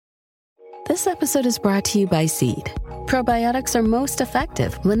This episode is brought to you by Seed. Probiotics are most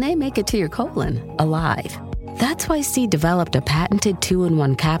effective when they make it to your colon alive. That's why Seed developed a patented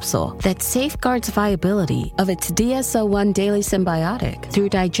 2-in-1 capsule that safeguards viability of its DSO1 daily symbiotic through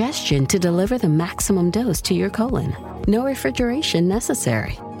digestion to deliver the maximum dose to your colon. No refrigeration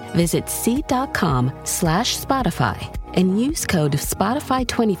necessary. Visit seed.com/Spotify and use code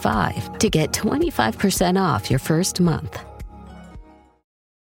Spotify25 to get 25% off your first month.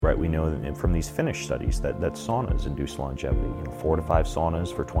 Right, we know from these Finnish studies that saunas induce longevity. 4 to 5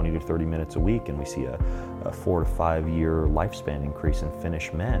 saunas for 20 to 30 minutes a week, and we see a 4 to 5 year lifespan increase in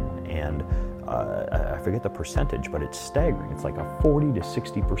Finnish men. And I forget the percentage, but it's staggering. It's like a 40 to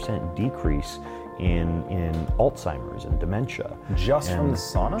 60% decrease in Alzheimer's and dementia. From the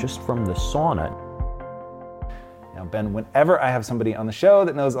sauna? Just from the sauna. Now, Ben, whenever I have somebody on the show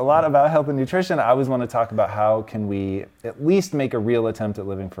that knows a lot about health and nutrition, I always want to talk about how can we at least make a real attempt at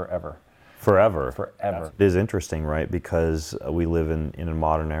living forever. Forever. It is interesting, right? Because we live in a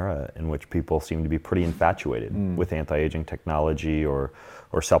modern era in which people seem to be pretty infatuated with anti-aging technology or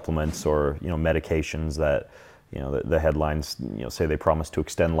supplements or medications that the headlines say they promise to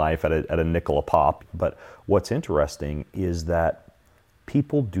extend life at a nickel a pop. But what's interesting is that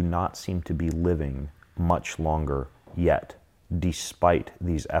people do not seem to be living much longer yet, despite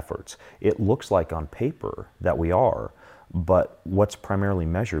these efforts. It looks like on paper that we are, but what's primarily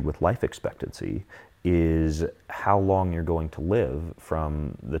measured with life expectancy is how long you're going to live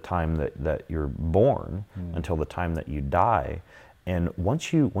from the time that you're born until the time that you die. And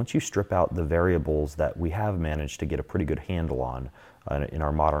once you strip out the variables that we have managed to get a pretty good handle on in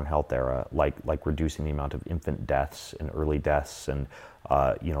our modern health era, like reducing the amount of infant deaths and early deaths and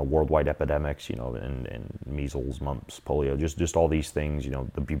worldwide epidemics, and measles, mumps, polio, just all these things,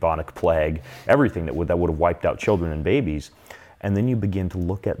 the bubonic plague, everything that would have wiped out children and babies. And then you begin to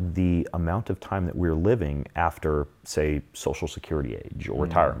look at the amount of time that we're living after, say, Social Security age or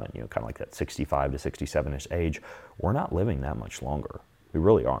retirement, kind of like that 65 to 67-ish age. We're not living that much longer. We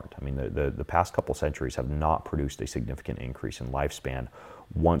really aren't. I mean, the past couple centuries have not produced a significant increase in lifespan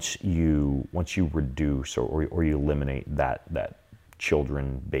once you reduce or you eliminate that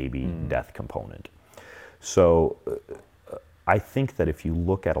children, baby death component. So I think that if you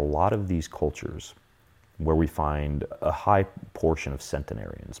look at a lot of these cultures where we find a high portion of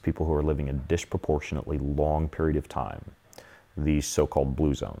centenarians, people who are living a disproportionately long period of time, these so-called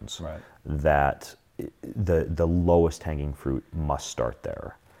blue zones, right, that the lowest hanging fruit must start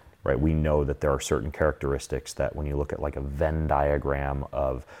there, right? We know that there are certain characteristics that when you look at like a Venn diagram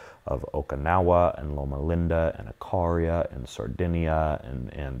of Okinawa and Loma Linda and Ikaria and Sardinia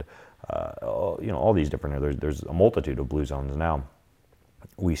and all these different, there's a multitude of blue zones now.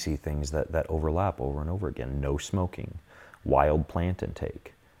 We see things that overlap over and over again. No smoking, wild plant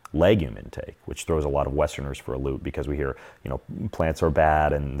intake, legume intake, which throws a lot of Westerners for a loop because we hear, plants are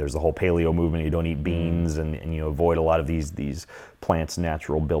bad and there's the whole paleo movement, you don't eat beans and you avoid a lot of these plants'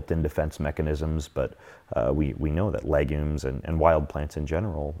 natural built-in defense mechanisms. But we know that legumes and wild plants in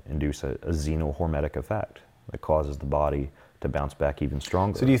general induce a xenohormetic effect that causes the body to bounce back even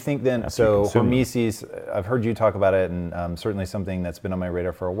stronger. So do you think then, hormesis, I've heard you talk about it and certainly something that's been on my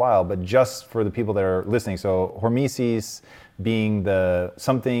radar for a while, but just for the people that are listening, so hormesis being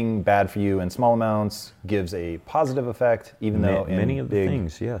something bad for you in small amounts gives a positive effect, even though in many of the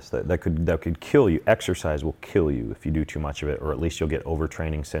things, yes, that could kill you. Exercise will kill you if you do too much of it, or at least you'll get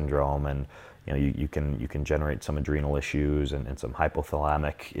overtraining syndrome, and you can generate some adrenal issues and some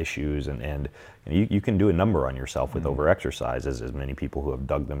hypothalamic issues, and you can do a number on yourself with overexercise, as many people who have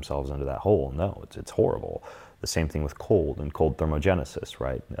dug themselves into that hole know. It's horrible. The same thing with cold and cold thermogenesis,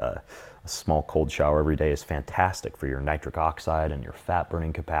 right? A small cold shower every day is fantastic for your nitric oxide and your fat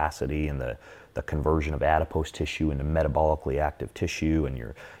burning capacity and the conversion of adipose tissue into metabolically active tissue and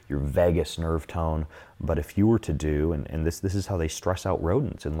your vagus nerve tone. But if you were to do, and this is how they stress out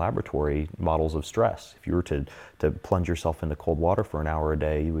rodents in laboratory models of stress, if you were to plunge yourself into cold water for an hour a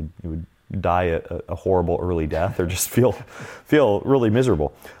day, you would die a horrible early death or just feel really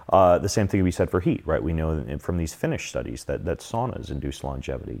miserable. The same thing can be said for heat, right? We know from these Finnish studies that saunas induce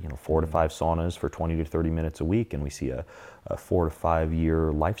longevity. 4 to 5 saunas for 20 to 30 minutes a week, and we see a 4 to 5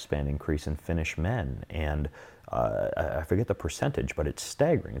 year lifespan increase in Finnish men. And I forget the percentage, but it's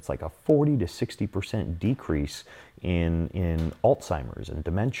staggering. It's like a 40 to 60% decrease in Alzheimer's and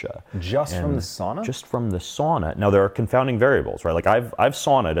dementia. From the sauna? Just from the sauna. Now, there are confounding variables, right? Like I've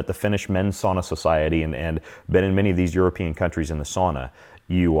sauna'd at the Finnish Men's Sauna Society and been in many of these European countries in the sauna.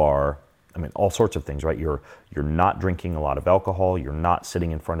 You are I mean, all sorts of things, right? You're not drinking a lot of alcohol. You're not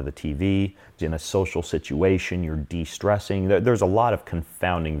sitting in front of the TV. In a social situation, you're de-stressing. There's a lot of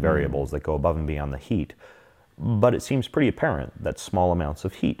confounding variables that go above and beyond the heat. But it seems pretty apparent that small amounts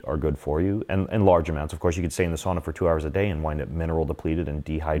of heat are good for you, and large amounts. Of course, you could stay in the sauna for 2 hours a day and wind up mineral depleted and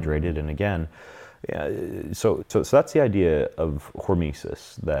dehydrated. And again, so that's the idea of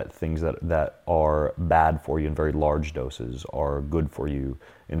hormesis, that things that are bad for you in very large doses are good for you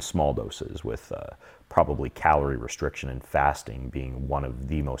in small doses, with probably calorie restriction and fasting being one of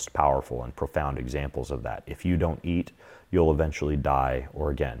the most powerful and profound examples of that. If you don't eat, you'll eventually die,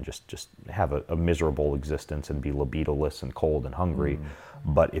 or again, just have a miserable existence and be libidoless and cold and hungry.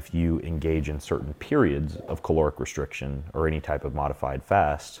 But if you engage in certain periods of caloric restriction or any type of modified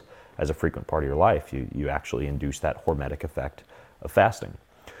fast as a frequent part of your life, you actually induce that hormetic effect of fasting.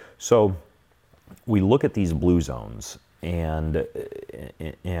 So we look at these blue zones, and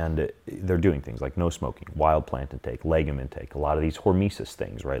they're doing things like no smoking, wild plant intake, legum intake, a lot of these hormesis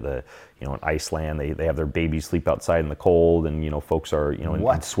things, right? In Iceland, they have their babies sleep outside in the cold, and folks are,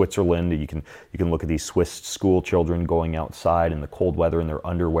 in Switzerland, you can look at these Swiss school children going outside in the cold weather in their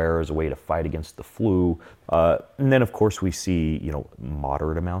underwear as a way to fight against the flu. And then of course we see,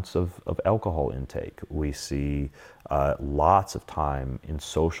 moderate amounts of alcohol intake. We see lots of time in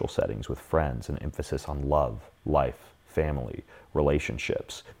social settings with friends, and emphasis on love, life, family,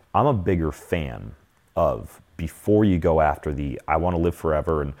 relationships. I'm a bigger fan of, before you go after I want to live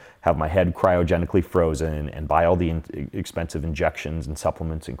forever and have my head cryogenically frozen and buy all the expensive injections and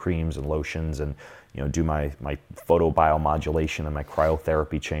supplements and creams and lotions and do my photobiomodulation and my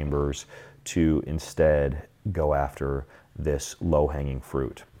cryotherapy chambers, to instead go after this low-hanging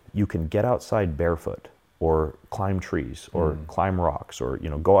fruit. You can get outside barefoot, or climb trees, or climb rocks, or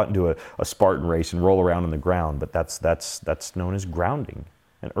go out and do a Spartan race and roll around on the ground. But that's known as grounding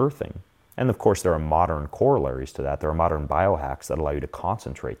and earthing. And of course, there are modern corollaries to that. There are modern biohacks that allow you to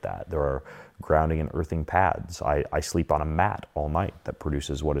concentrate that. There are grounding and earthing pads. I sleep on a mat all night that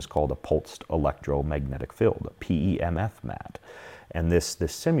produces what is called a pulsed electromagnetic field, a PEMF mat. And this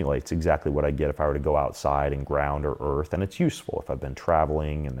simulates exactly what I get if I were to go outside and ground or earth. And it's useful if I've been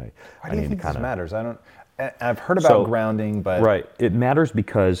traveling and Why do you think this matters? I've heard about grounding, but... Right. It matters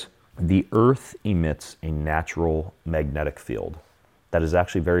because the earth emits a natural magnetic field that is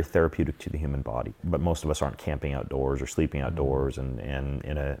actually very therapeutic to the human body. But most of us aren't camping outdoors or sleeping outdoors, and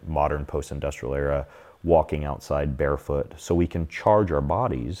in a modern post-industrial era, walking outside barefoot. So we can charge our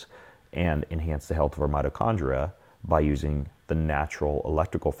bodies and enhance the health of our mitochondria by using the natural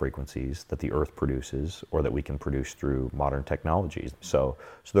electrical frequencies that the earth produces, or that we can produce through modern technologies. So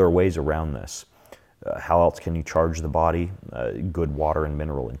there are ways around this. How else can you charge the body? Good water and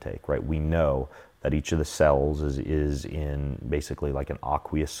mineral intake, right? We know that each of the cells is in basically like an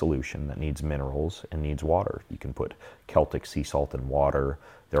aqueous solution that needs minerals and needs water. You can put Celtic sea salt in water.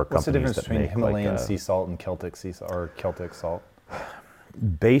 There are What's the companies difference between Himalayan sea salt and Celtic sea salt, or Celtic salt?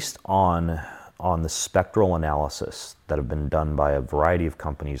 Based on the spectral analysis that have been done by a variety of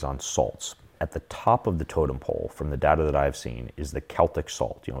companies on salts, at the top of the totem pole, from the data that I've seen, is the Celtic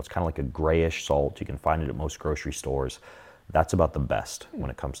salt. It's kind of like a grayish salt. You can find it at most grocery stores. That's about the best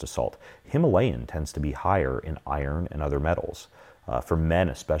when it comes to salt. Himalayan tends to be higher in iron and other metals. For men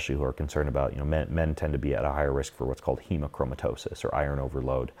especially, who are concerned about, men tend to be at a higher risk for what's called hemochromatosis, or iron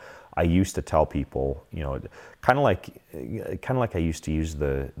overload. I used to tell people, kind of like I used to use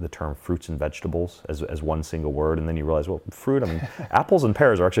the term fruits and vegetables as one single word, and then you realize, well, fruit, apples and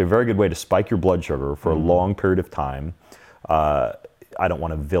pears are actually a very good way to spike your blood sugar for a long period of time. I don't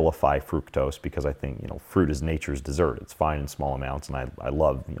want to vilify fructose, because I think, fruit is nature's dessert. It's fine in small amounts, and I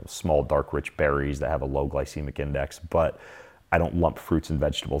love, small, dark, rich berries that have a low glycemic index, but I don't lump fruits and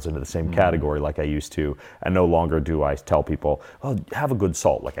vegetables into the same category like I used to. And no longer do I tell people, oh, have a good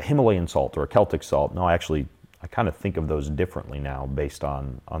salt, like a Himalayan salt or a Celtic salt. No, I kind of think of those differently now, based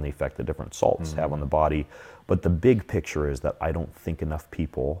on the effect that different salts have on the body. But the big picture is that I don't think enough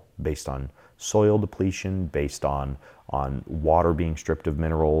people, based on soil depletion, based on water being stripped of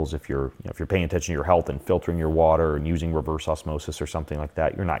minerals, if you're paying attention to your health and filtering your water and using reverse osmosis or something like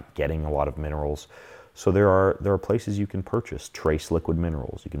that, you're not getting a lot of minerals. So there are places you can purchase trace liquid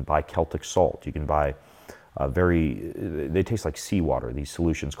minerals. You can buy Celtic salt. You can buy they taste like seawater, these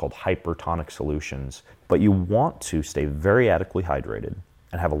solutions called hypertonic solutions. But you want to stay very adequately hydrated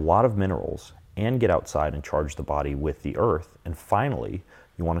and have a lot of minerals, and get outside and charge the body with the earth. And finally,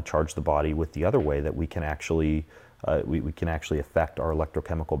 you want to charge the body with the other way that we can actually affect our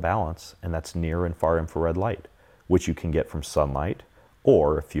electrochemical balance, and that's near and far infrared light, which you can get from sunlight.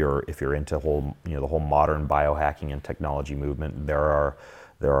 Or if you're into the whole modern biohacking and technology movement, there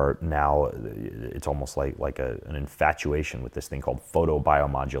There are now, it's almost like an infatuation with this thing called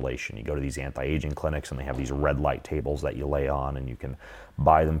photobiomodulation. You go to these anti-aging clinics and they have these red light tables that you lay on, and you can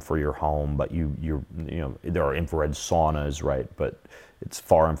buy them for your home, but you know, there are infrared saunas, right? But it's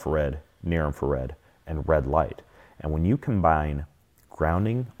far infrared, near infrared, and red light. And when you combine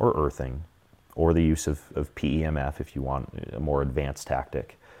grounding or earthing, or the use of PEMF if you want a more advanced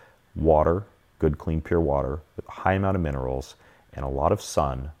tactic, water, good clean pure water, with a high amount of minerals, and a lot of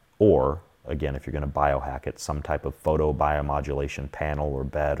sun, or again, if you're going to biohack it, some type of photobiomodulation panel or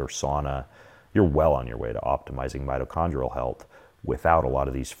bed or sauna, you're well on your way to optimizing mitochondrial health without a lot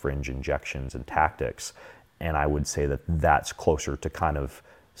of these fringe injections and tactics. And I would say that that's closer to kind of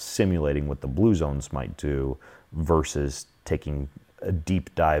simulating what the blue zones might do versus taking a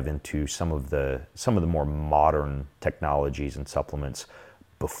deep dive into some of the more modern technologies and supplements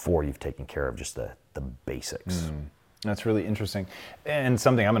before you've taken care of just the basics. That's really interesting, and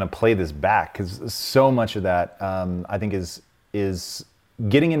something I'm going to play this back, because so much of that I think is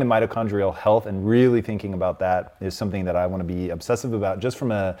getting into mitochondrial health and really thinking about that is something that I want to be obsessive about, just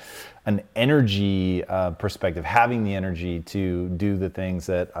from an energy perspective, having the energy to do the things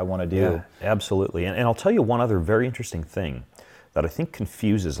that I want to do. Yeah, absolutely. And I'll tell you one other very interesting thing that I think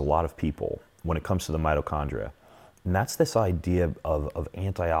confuses a lot of people when it comes to the mitochondria, and that's this idea of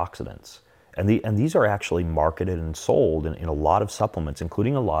antioxidants. And these are actually marketed and sold in a lot of supplements,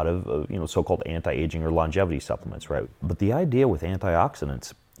 including a lot of so-called anti-aging or longevity supplements, right? But the idea with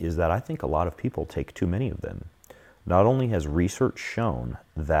antioxidants is that I think a lot of people take too many of them. Not only has research shown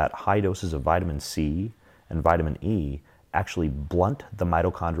that high doses of vitamin C and vitamin E actually blunt the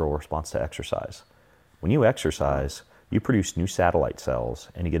mitochondrial response to exercise. When you exercise, you produce new satellite cells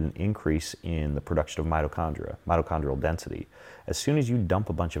and you get an increase in the production of mitochondrial density. As soon as you dump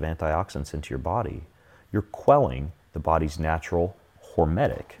a bunch of antioxidants into your body, you're quelling the body's natural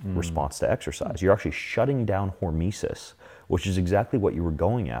hormetic response to exercise. You're actually shutting down hormesis, which is exactly what you were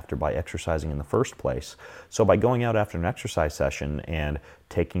going after by exercising in the first place. So by going out after an exercise session and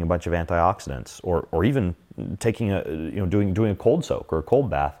taking a bunch of antioxidants, or even taking doing a cold soak or a cold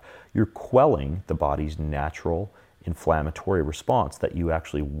bath, you're quelling the body's natural inflammatory response that you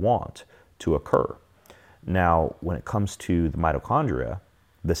actually want to occur. Now, when it comes to the mitochondria,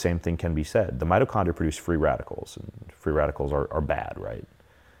 the same thing can be said. The mitochondria produce free radicals, and free radicals are bad, right?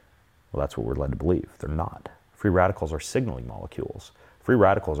 Well, that's what we're led to believe. They're not. Free radicals are signaling molecules. Free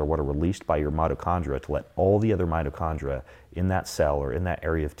radicals are what are released by your mitochondria to let all the other mitochondria in that cell or in that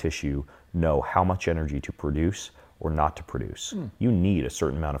area of tissue know how much energy to produce or not to produce. You need a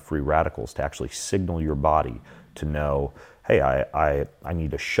certain amount of free radicals to actually signal your body to know, hey, I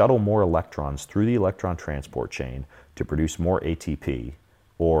need to shuttle more electrons through the electron transport chain to produce more ATP,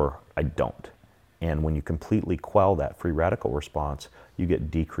 or I don't. And when you completely quell that free radical response, you get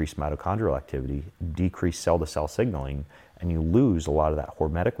decreased mitochondrial activity, decreased cell-to-cell signaling, and you lose a lot of that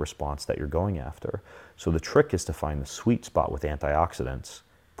hormetic response that you're going after. So the trick is to find the sweet spot with antioxidants,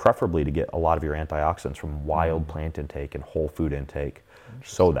 preferably to get a lot of your antioxidants from wild plant intake and whole food intake,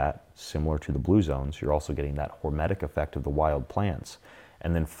 so that, similar to the blue zones, you're also getting that hormetic effect of the wild plants.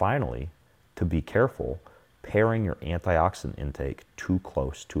 And then finally, to be careful, pairing your antioxidant intake too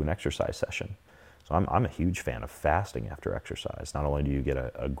close to an exercise session. So I'm a huge fan of fasting after exercise. Not only do you get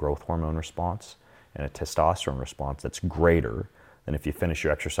a growth hormone response and a testosterone response that's greater than if you finish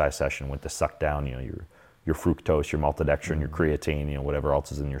your exercise session with to suck down your fructose, your maltodextrin, your creatine, whatever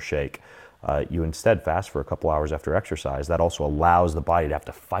else is in your shake. You instead fast for a couple hours after exercise. That also allows the body to have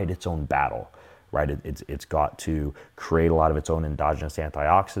to fight its own battle, right? It's got to create a lot of its own endogenous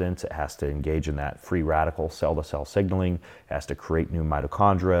antioxidants. It has to engage in that free radical cell-to-cell signaling. It has to create new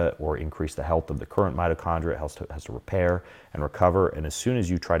mitochondria or increase the health of the current mitochondria. It has to repair and recover. And as soon as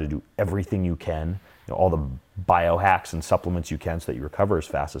you try to do everything you can, all the biohacks and supplements you can so that you recover as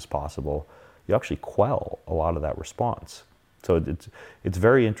fast as possible, you actually quell a lot of that response. So it's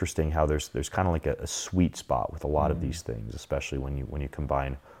very interesting how there's kind of like a sweet spot with a lot of these things, especially when you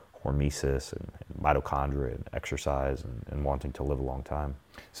combine hormesis and mitochondria and exercise and wanting to live a long time.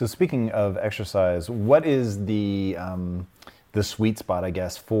 So speaking of exercise, what is the sweet spot, I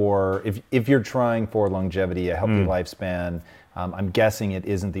guess, for if you're trying for longevity, a healthy lifespan? I'm guessing it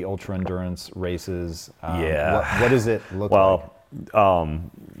isn't the ultra endurance races. What does it look like?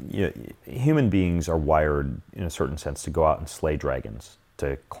 Human beings are wired in a certain sense to go out and slay dragons,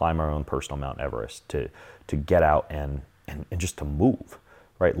 to climb our own personal Mount Everest, to get out and just to move,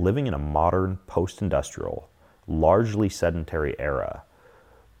 right? Living in a modern, post-industrial, largely sedentary era,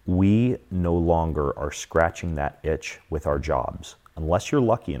 we no longer are scratching that itch with our jobs. Unless you're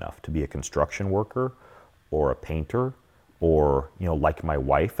lucky enough to be a construction worker or a painter or, like my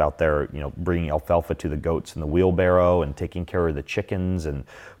wife out there, bringing alfalfa to the goats in the wheelbarrow and taking care of the chickens and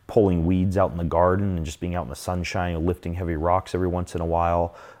pulling weeds out in the garden and just being out in the sunshine, lifting heavy rocks every once in a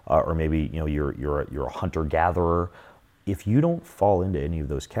while, or maybe, you're a hunter-gatherer. If you don't fall into any of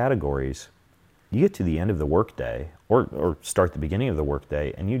those categories, you get to the end of the workday or start the beginning of the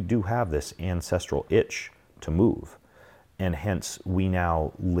workday, and you do have this ancestral itch to move. And hence, we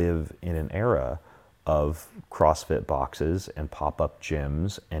now live in an era of CrossFit boxes and pop-up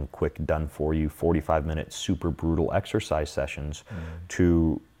gyms and quick done-for-you 45-minute super brutal exercise sessions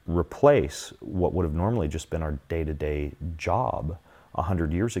to replace what would have normally just been our day-to-day job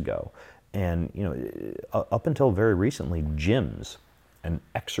 100 years ago. And up until very recently, gyms and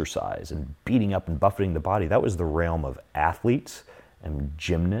exercise and beating up and buffeting the body, that was the realm of athletes and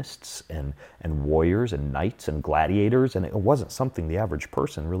gymnasts and warriors and knights and gladiators, and it wasn't something the average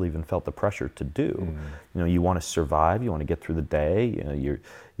person really even felt the pressure to do. You want to survive, you want to get through the day,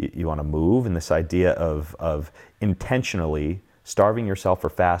 you want to move, and this idea of intentionally starving yourself for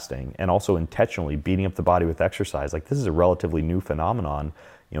fasting and also intentionally beating up the body with exercise, like this is a relatively new phenomenon,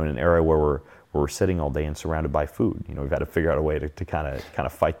 in an era where we're sitting all day and surrounded by food. We've had to figure out a way to kind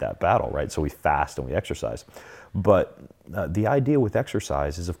of fight that battle, right? So we fast and we exercise. But the idea with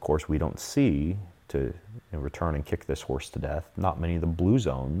exercise is, of course, we don't see, to return and kick this horse to death, not many of the blue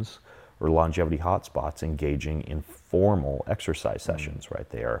zones or longevity hotspots engaging in formal exercise sessions, right?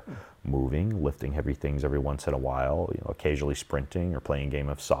 They are moving, lifting heavy things every once in a while, occasionally sprinting or playing a game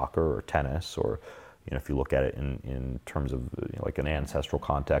of soccer or tennis, or if you look at it in terms of like an ancestral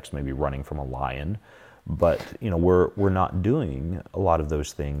context, maybe running from a lion. But we're not doing a lot of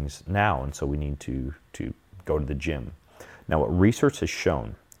those things now, and so we need to go to the gym. Now, what research has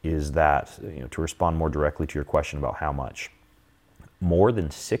shown is that, to respond more directly to your question about how much, more than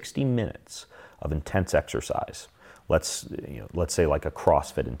 60 minutes of intense exercise, let's say like a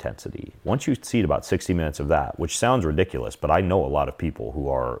CrossFit intensity. Once you exceed about 60 minutes of that, which sounds ridiculous, but I know a lot of people who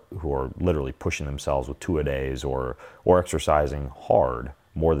are literally pushing themselves with 2-a-days or exercising hard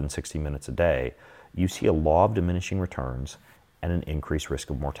more than 60 minutes a day, you see a law of diminishing returns and an increased risk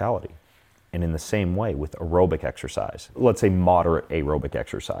of mortality. And in the same way with aerobic exercise, let's say moderate aerobic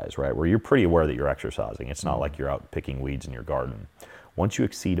exercise, right, where you're pretty aware that you're exercising. It's not like you're out picking weeds in your garden. Once you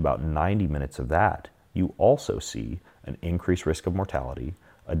exceed about 90 minutes of that, you also see an increased risk of mortality,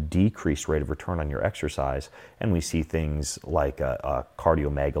 a decreased rate of return on your exercise, and we see things like a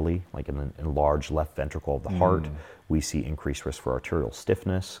cardiomegaly, like an enlarged left ventricle of the heart. We see increased risk for arterial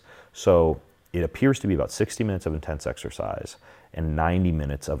stiffness. So it appears to be about 60 minutes of intense exercise and 90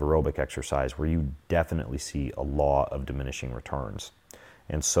 minutes of aerobic exercise where you definitely see a law of diminishing returns.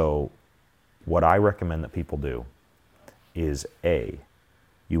 And so what I recommend that people do is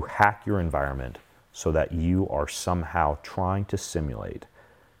you hack your environment so that you are somehow trying to simulate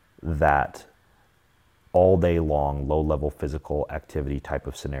that all day long, low-level physical activity type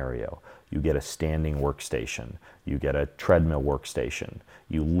of scenario. You get a standing workstation, you get a treadmill workstation,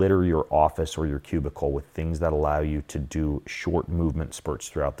 you litter your office or your cubicle with things that allow you to do short movement spurts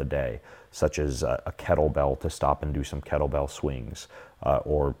throughout the day, such as a kettlebell to stop and do some kettlebell swings,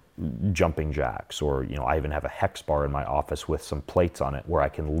 or jumping jacks, or I even have a hex bar in my office with some plates on it where I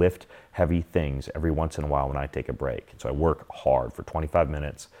can lift heavy things every once in a while when I take a break. So I work hard for 25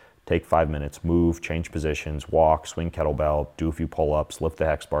 minutes, take 5 minutes, move, change positions, walk, swing kettlebell, do a few pull-ups, lift the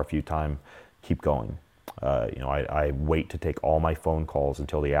hex bar a few times, keep going. I wait to take all my phone calls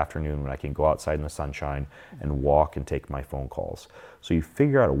until the afternoon when I can go outside in the sunshine and walk and take my phone calls. So you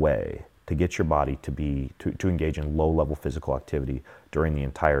figure out a way to get your body to engage in low-level physical activity during the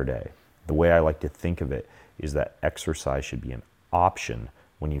entire day. The way I like to think of it is that exercise should be an option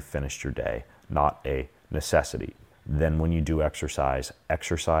when you've finished your day, not a necessity. Then when you do exercise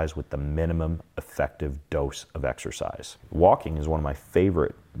with the minimum effective dose of exercise. Walking is one of my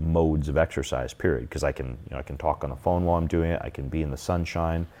favorite modes of exercise, period, because I can talk on the phone while I'm doing it, I can be in the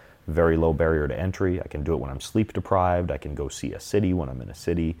sunshine, very low barrier to entry, I can do it when I'm sleep deprived, I can go see a city when I'm in a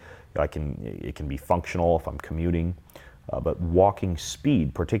city, it can be functional if I'm commuting. But walking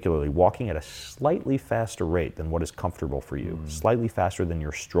speed, particularly walking at a slightly faster rate than what is comfortable for you, slightly faster than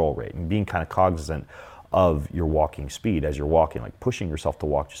your stroll rate, and being kind of cognizant of your walking speed as you're walking, like pushing yourself to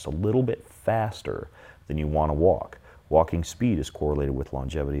walk just a little bit faster than you want to walk. Walking speed is correlated with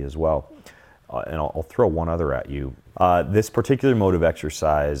longevity as well. And I'll throw one other at you. This particular mode of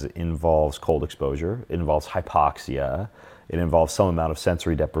exercise involves cold exposure, it involves hypoxia, it involves some amount of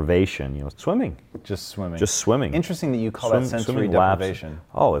sensory deprivation. Swimming. Just swimming. Just swimming. Interesting that you call that sensory deprivation.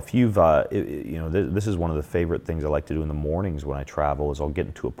 Oh, if you've, this is one of the favorite things I like to do in the mornings when I travel. Is I'll get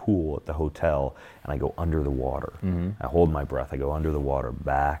into a pool at the hotel and I go under the water. I hold my breath. I go under the water,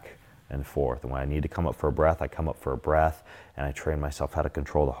 back and forth. And when I need to come up for a breath, I come up for a breath, and I train myself how to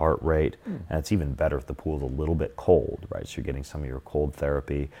control the heart rate. And it's even better if the pool's a little bit cold, right? So you're getting some of your cold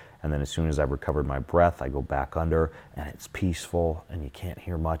therapy. And then as soon as I've recovered my breath, I go back under, and it's peaceful, and you can't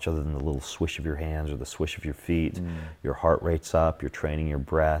hear much other than the little swish of your hands or the swish of your feet. Your heart rate's up, you're training your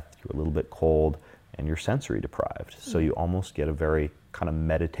breath, you're a little bit cold, and you're sensory deprived. So you almost get a very kind of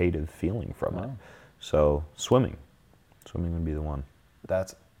meditative feeling from it. So swimming would be the one.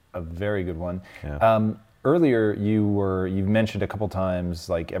 That's a very good one. Yeah. Earlier, you've mentioned a couple times,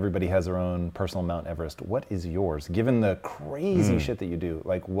 like, everybody has their own personal Mount Everest. What is yours? Given the crazy shit that you do,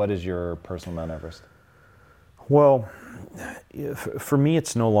 like, what is your personal Mount Everest? Well, for me,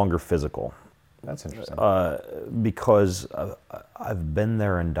 it's no longer physical. That's interesting. Because I've been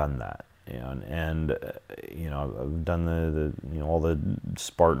there and done that. And I've done the all the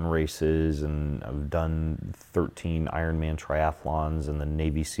Spartan races, and I've done 13 Ironman triathlons, and the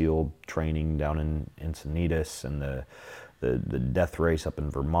Navy SEAL training down in Encinitas, and the death race up in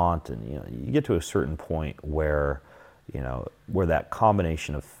Vermont. And you get to a certain point where that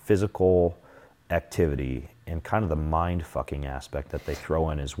combination of physical activity and kind of the mind-fucking aspect that they throw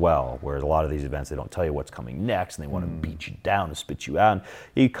in as well, where a lot of these events, they don't tell you what's coming next, and they want to beat you down and spit you out. And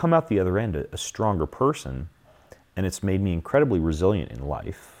you come out the other end a stronger person, and it's made me incredibly resilient in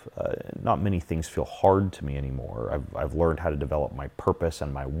life. Not many things feel hard to me anymore. I've learned how to develop my purpose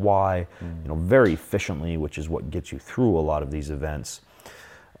and my why, very efficiently, which is what gets you through a lot of these events.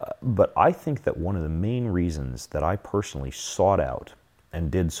 But I think that one of the main reasons that I personally sought out and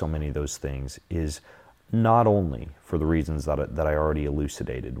did so many of those things is not only for the reasons that I already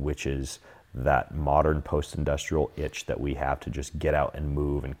elucidated, which is that modern post-industrial itch that we have to just get out and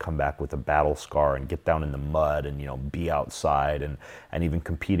move and come back with a battle scar and get down in the mud and be outside and even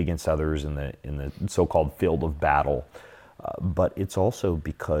compete against others in the so-called field of battle. But it's also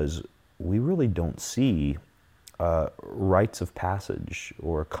because we really don't see rites of passage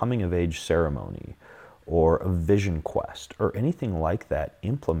or a coming-of-age ceremony or a vision quest or anything like that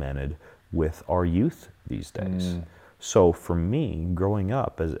implemented with our youth these days. So for me, growing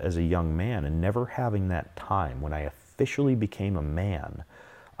up as a young man and never having that time when I officially became a man,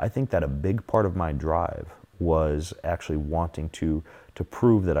 I think that a big part of my drive was actually wanting to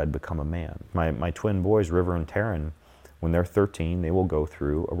prove that I'd become a man. My twin boys, River and Taryn, when they're 13, they will go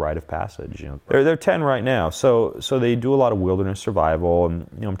through a rite of passage. They're 10 right now, so they do a lot of wilderness survival, and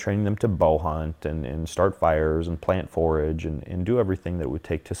I'm training them to bow hunt and start fires and plant forage and do everything that it would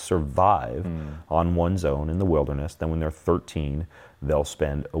take to survive on one's own in the wilderness. Then when they're 13, they'll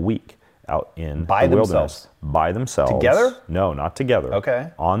spend a week out in the wilderness by themselves. Together? No, not together.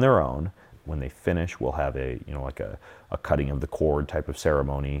 Okay. On their own. When they finish, we'll have a cutting of the cord type of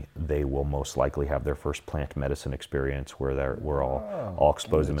ceremony. They will most likely have their first plant medicine experience where we're all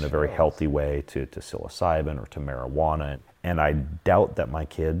expose them in a very healthy way to psilocybin or to marijuana. And I doubt that my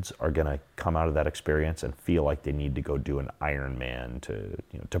kids are going to come out of that experience and feel like they need to go do an Ironman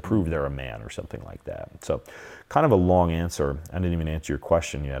to prove they're a man or something like that. So, kind of a long answer. I didn't even answer your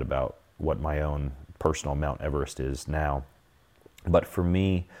question yet about what my own personal Mount Everest is now. But for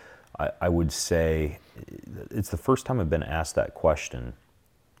me, I would say it's the first time I've been asked that question,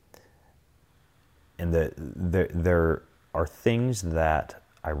 and that there are things that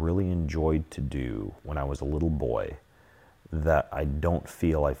I really enjoyed to do when I was a little boy that I don't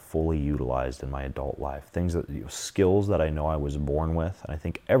feel I fully utilized in my adult life. Things that skills that I know I was born with, and I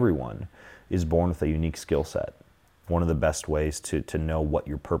think everyone is born with a unique skill set. One of the best ways to know what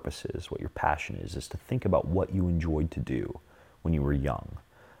your purpose is, what your passion is to think about what you enjoyed to do when you were young.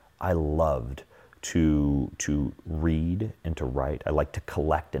 I loved to read and to write. I like to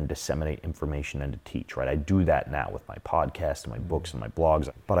collect and disseminate information and to teach, right? I do that now with my podcast and my books and my blogs.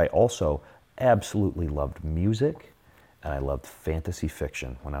 But I also absolutely loved music, and I loved fantasy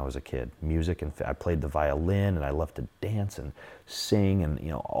fiction when I was a kid. Music, and I played the violin, and I loved to dance and sing,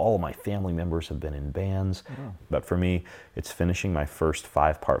 and all of my family members have been in bands. Oh. But for me, it's finishing my first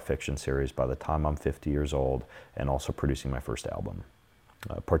 5-part fiction series by the time I'm 50 years old, and also producing my first album.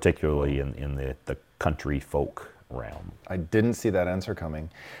 Particularly in the country folk realm. I didn't see that answer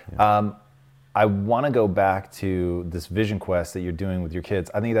coming. Yeah. I want to go back to this vision quest that you're doing with your kids.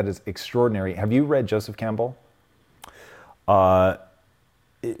 I think that is extraordinary. Have you read Joseph Campbell? I'm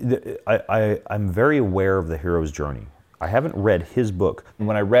very aware of the hero's journey. I haven't read his book.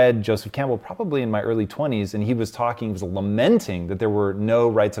 When I read Joseph Campbell, probably in my early 20s, and he was lamenting that there were no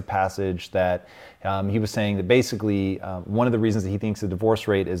rites of passage, that he was saying that basically one of the reasons that he thinks the divorce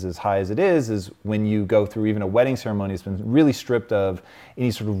rate is as high as it is when you go through even a wedding ceremony, it's been really stripped of any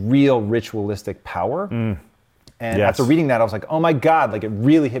sort of real ritualistic power. And after reading that, I was like, oh my God, like it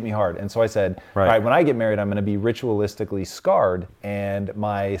really hit me hard. And so I said, all right, when I get married, I'm going to be ritualistically scarred. And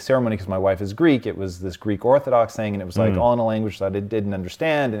my ceremony, because my wife is Greek, it was this Greek Orthodox thing, and it was like all in a language that I didn't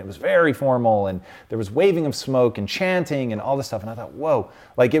understand, and it was very formal, and there was waving of smoke and chanting and all this stuff. And I thought, whoa,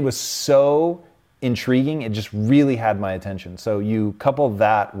 like it was so intriguing. It just really had my attention. So you couple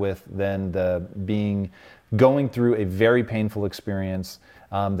that with then going through a very painful experience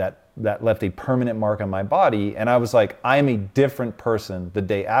that left a permanent mark on my body. And I was like, I am a different person the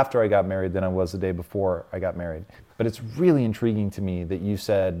day after I got married than I was the day before I got married. But it's really intriguing to me that you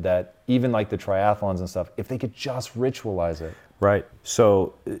said that even like the triathlons and stuff, if they could just ritualize it. Right.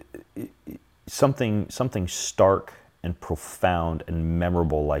 So something stark and profound and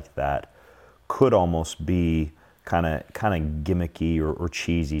memorable like that could almost be kind of gimmicky or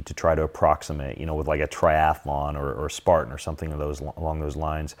cheesy to try to approximate, with like a triathlon or a Spartan or something along those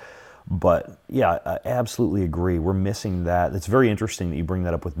lines. But yeah, I absolutely agree. We're missing that. It's very interesting that you bring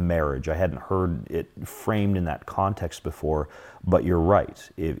that up with marriage. I hadn't heard it framed in that context before, but you're right.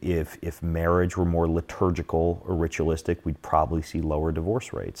 If marriage were more liturgical or ritualistic, we'd probably see lower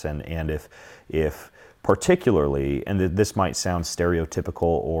divorce rates. And if particularly, and this might sound stereotypical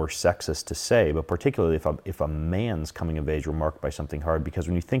or sexist to say, but particularly if a man's coming of age were marked by something hard, because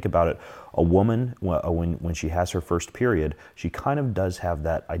when you think about it, a woman, when she has her first period, she kind of does have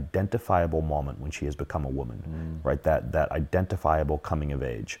that identifiable moment when she has become a woman, right? That identifiable coming of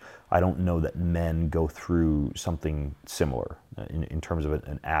age. I don't know that men go through something similar in terms of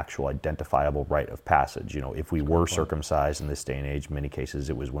an actual identifiable rite of passage. If we were circumcised in this day and age, in many cases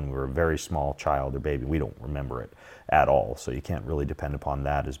it was when we were a very small child or baby. We don't remember it at all, so you can't really depend upon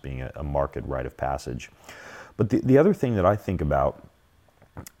that as being a marked rite of passage. But the other thing that I think about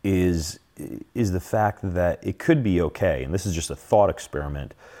is the fact that it could be okay, and this is just a thought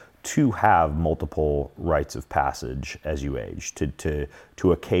experiment, to have multiple rites of passage as you age, to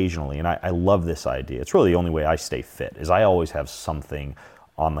occasionally, and I love this idea. It's really the only way I stay fit, is I always have something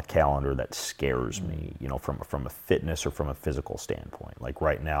on the calendar that scares me, from a fitness or from a physical standpoint. Like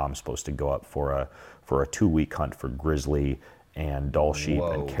right now, I'm supposed to go up for a 2-week hunt for grizzly and Dall sheep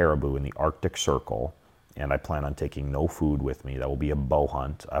and caribou in the Arctic Circle. And I plan on taking no food with me. That will be a bow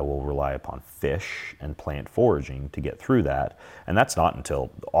hunt. I will rely upon fish and plant foraging to get through that. And that's not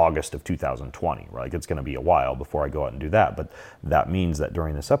until August of 2020, right? Like it's going to be a while before I go out and do that. But that means that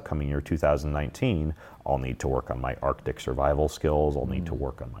during this upcoming year, 2019, I'll need to work on my Arctic survival skills. I'll need to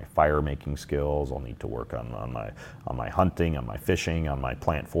work on my fire making skills. I'll need to work on my hunting, on my fishing, on my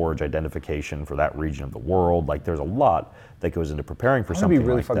plant forage identification for that region of the world. Like there's a lot that goes into preparing for something like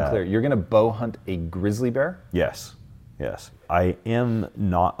that. I want to be really fucking clear. You're going to bow hunt a grizzly bear? Yes. I am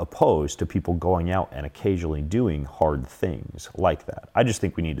not opposed to people going out and occasionally doing hard things like that. I just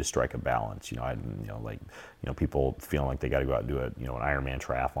think we need to strike a balance. People feeling like they got to go out and do an Ironman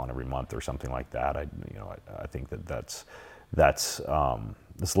triathlon every month or something like that. I think that's a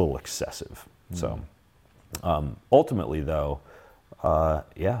little excessive. So ultimately, though, I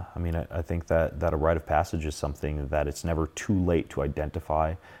think that a rite of passage is something that it's never too late to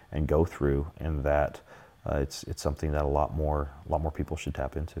identify and go through, and that it's something that a lot more people should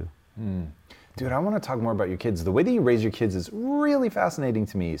tap into. Dude, I want to talk more about your kids. The way that you raise your kids is really fascinating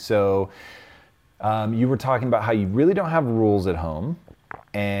to me. So you were talking about how you really don't have rules at home,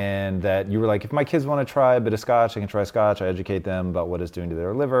 and that you were like, if my kids want to try a bit of scotch, I can try scotch. I educate them about what it's doing to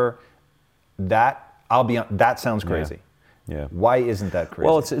their liver. That sounds crazy. Yeah. Why isn't that crazy?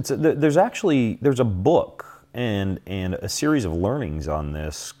 Well, there's a book and a series of learnings on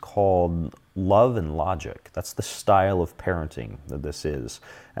this called Love and Logic. That's the style of parenting that this is.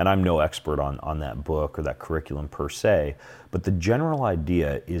 And I'm no expert on that book or that curriculum per se, but the general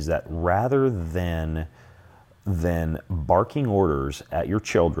idea is that rather than barking orders at your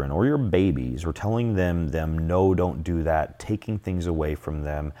children or your babies or telling them no, don't do that, taking things away from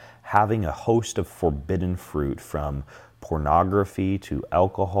them, having a host of forbidden fruit from pornography to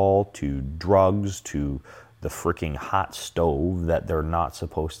alcohol to drugs to the freaking hot stove that they're not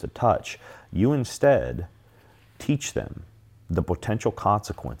supposed to touch, you instead teach them the potential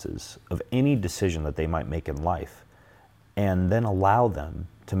consequences of any decision that they might make in life, and then allow them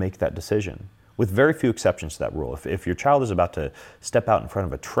to make that decision with very few exceptions to that rule. If your child is about to step out in front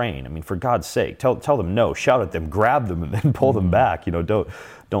of a train, I mean, for God's sake, tell them no, shout at them, grab them, and then pull them back. Don't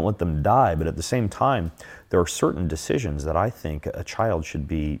let them die. But at the same time, there are certain decisions that I think a child should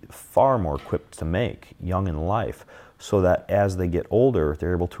be far more equipped to make young in life, so that as they get older,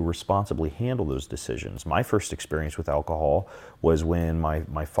 they're able to responsibly handle those decisions. My first experience with alcohol was when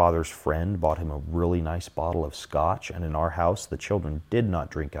my father's friend bought him a really nice bottle of scotch, and in our house, the children did not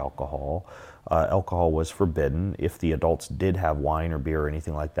drink alcohol. Alcohol was forbidden. If the adults did have wine or beer or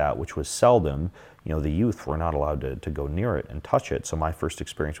anything like that, which was seldom, the youth were not allowed to go near it and touch it. So my first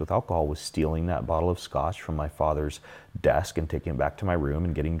experience with alcohol was stealing that bottle of scotch from my father's desk and taking it back to my room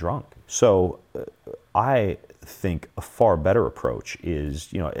and getting drunk. So I think a far better approach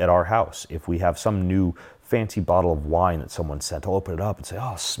is, at our house, if we have some new fancy bottle of wine that someone sent, I'll open it up and say,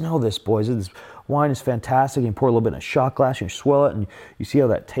 oh, smell this, boys. This wine is fantastic. And pour a little bit in a shot glass and you swirl it and you see how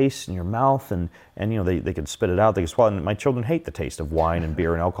that tastes in your mouth, and they can spit it out, they can swallow it. And my children hate the taste of wine and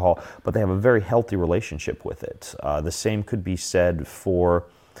beer and alcohol, but they have a very healthy relationship with it. The same could be said for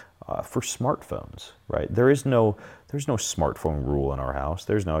smartphones, right? There's no smartphone rule in our house.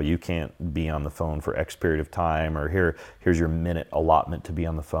 There's no, you can't be on the phone for X period of time, or here's your minute allotment to be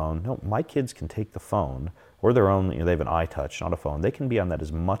on the phone. No, my kids can take the phone, or their own, they have an iTouch, not a phone. They can be on that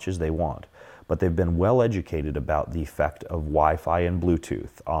as much as they want, but they've been well educated about the effect of Wi-Fi and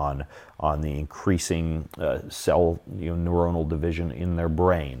Bluetooth on the increasing cell neuronal division in their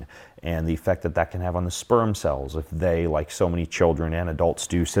brain, and the effect that can have on the sperm cells if they, like so many children and adults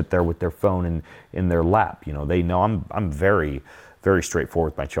do, sit there with their phone in their lap. They know I'm very, very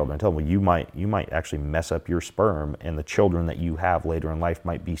straightforward with my children. I tell them, well, you might actually mess up your sperm, and the children that you have later in life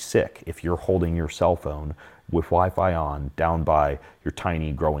might be sick if you're holding your cell phone with Wi-Fi on down by your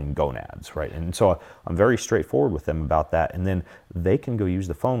tiny growing gonads, right? And so I'm very straightforward with them about that, and then they can go use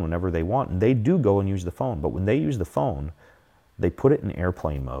the phone whenever they want, and they do go and use the phone, but when they use the phone, they put it in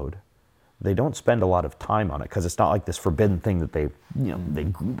airplane mode. They don't spend a lot of time on it, because it's not like this forbidden thing that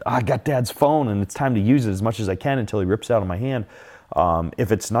I got Dad's phone and it's time to use it as much as I can until he rips it out of my hand.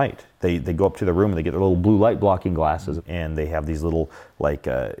 If it's night, they go up to the room and they get their little blue light blocking glasses, and they have these little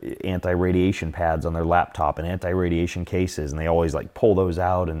anti-radiation pads on their laptop and anti-radiation cases, and they always pull those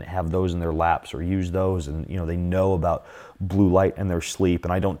out and have those in their laps or use those, and they know about blue light in their sleep.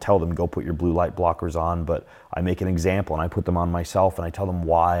 And I don't tell them go put your blue light blockers on, but I make an example and I put them on myself, and I tell them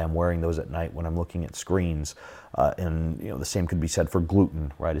why I'm wearing those at night when I'm looking at screens. And the same could be said for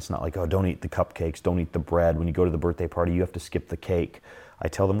gluten, right? It's not like, oh, don't eat the cupcakes, don't eat the bread. When you go to the birthday party, you have to skip the cake. I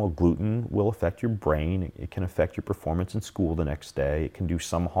tell them, well, gluten will affect your brain. It can affect your performance in school the next day. It can do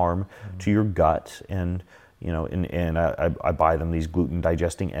some harm to your gut. And I buy them these gluten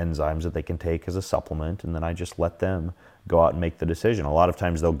digesting enzymes that they can take as a supplement, and then I just let them go out and make the decision. A lot of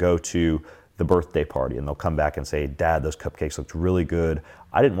times they'll go to the birthday party and they'll come back and say, Dad, those cupcakes looked really good.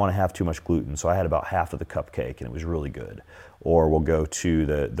 I didn't want to have too much gluten, so I had about half of the cupcake and it was really good. Or we'll go to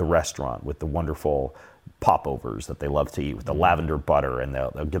the restaurant with the wonderful popovers that they love to eat with the lavender butter, and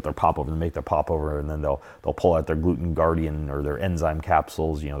they'll get their popover and make their popover, and then they'll pull out their gluten guardian or their enzyme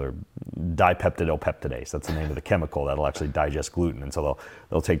capsules, their dipeptidylpeptidase. That's the name of the chemical that'll actually digest gluten. And so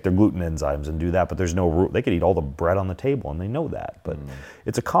they'll take their gluten enzymes and do that, but there's no rule. They could eat all the bread on the table, and they know that. But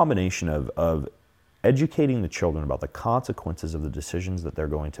it's a combination of educating the children about the consequences of the decisions that they're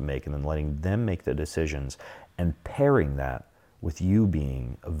going to make, and then letting them make the decisions, and pairing that with you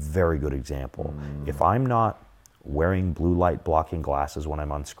being a very good example. If I'm not wearing blue light blocking glasses when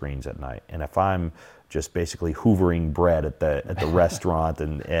I'm on screens at night, and if I'm just basically hoovering bread at the restaurant,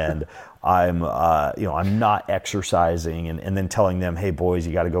 and I'm I'm not exercising, and then telling them, hey boys,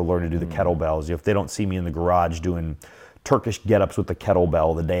 you got to go learn to do the kettlebells. If they don't see me in the garage doing Turkish get-ups with the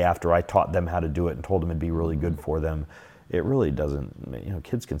kettlebell the day after I taught them how to do it and told them it'd be really good for them, it really doesn't.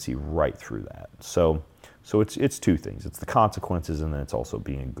 Kids can see right through that. So it's two things. It's the consequences, and then it's also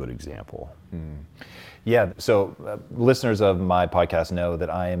being a good example. Yeah. So listeners of my podcast know that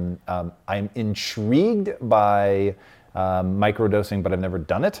I'm intrigued by microdosing, but I've never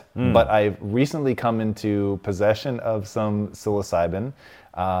done it. But I've recently come into possession of some psilocybin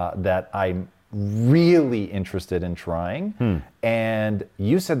that I'm really interested in trying. And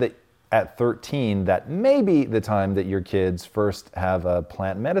you said that at 13, that may be the time that your kids first have a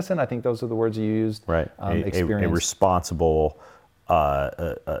plant medicine. I think those are the words you used. Right. A responsible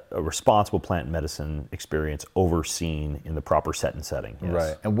plant medicine experience overseen in the proper set and setting. Yes.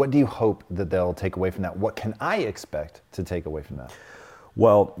 Right. And what do you hope that they'll take away from that? What can I expect to take away from that?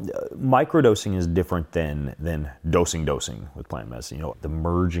 Well, microdosing is different than dosing with plant medicine. You know, the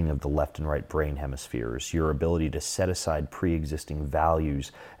merging of the left and right brain hemispheres, your ability to set aside pre-existing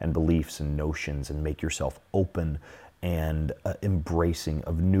values and beliefs and notions and make yourself open and embracing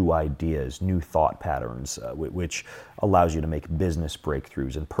of new ideas, new thought patterns, which allows you to make business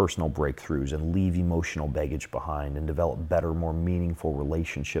breakthroughs and personal breakthroughs and leave emotional baggage behind and develop better, more meaningful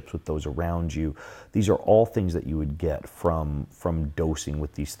relationships with those around you. These are all things that you would get from dosing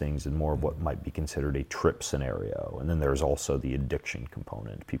with these things in more of what might be considered a trip scenario. And then there's also the addiction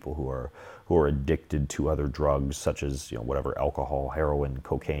component, people who are addicted to other drugs such as, you know, whatever, alcohol, heroin,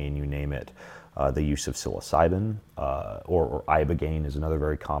 cocaine, you name it. The use of psilocybin or ibogaine is another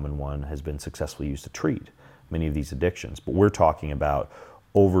very common one, has been successfully used to treat many of these addictions. But we're talking about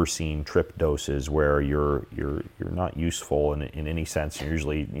overseen trip doses where you're not useful in any sense. You're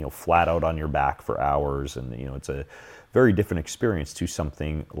usually, you know, flat out on your back for hours, and you know, it's a very different experience to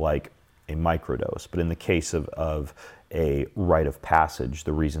something like a microdose. But in the case of a rite of passage,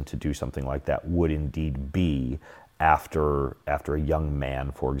 the reason to do something like that would indeed be after a young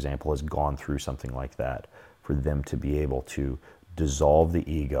man, for example, has gone through something like that, for them to be able to dissolve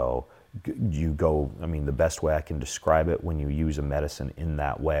the ego. You go, I mean, the best way I can describe it when you use a medicine in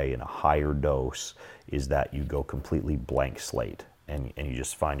that way, in a higher dose, is that you go completely blank slate and you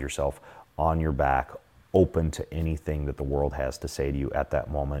just find yourself on your back, open to anything that the world has to say to you at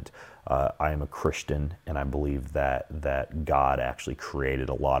that moment. I am a Christian, and I believe that God actually created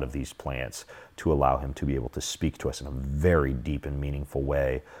a lot of these plants to allow him to be able to speak to us in a very deep and meaningful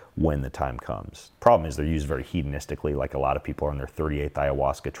way when the time comes. Problem is they're used very hedonistically, like a lot of people are on their 38th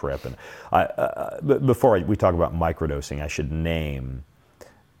ayahuasca trip. And before we talk about microdosing, I should name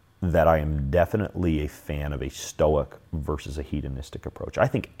that I am definitely a fan of a stoic versus a hedonistic approach. I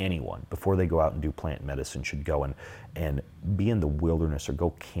think anyone, before they go out and do plant medicine, should go and be in the wilderness or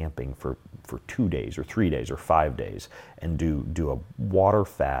go camping for 2 days or 3 days or 5 days and do a water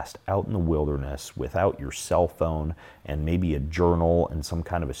fast out in the wilderness without your cell phone and maybe a journal and some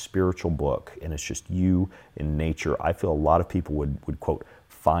kind of a spiritual book, and it's just you in nature. I feel a lot of people would quote,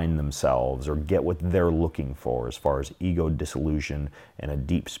 find themselves or get what they're looking for as far as ego dissolution and a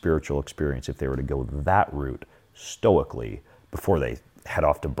deep spiritual experience if they were to go that route stoically before they head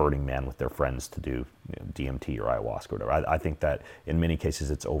off to Burning Man with their friends to do, you know, DMT or ayahuasca or whatever. I think that in many cases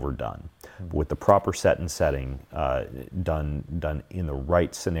it's overdone. But with the proper set and setting, done in the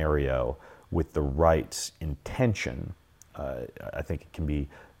right scenario with the right intention, I think it can be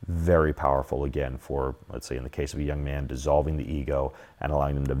very powerful, again, for, let's say in the case of a young man, dissolving the ego and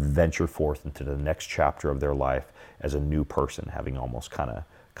allowing them to venture forth into the next chapter of their life as a new person, having almost kind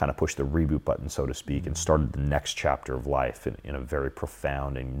of pushed the reboot button, so to speak, and started the next chapter of life in a very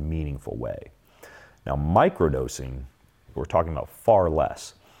profound and meaningful way. Now, microdosing, we're talking about far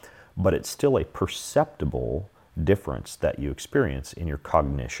less, but it's still a perceptible difference that you experience in your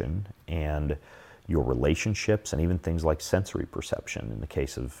cognition and your relationships, and even things like sensory perception in the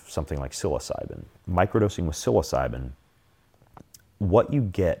case of something like psilocybin. Microdosing with psilocybin, what you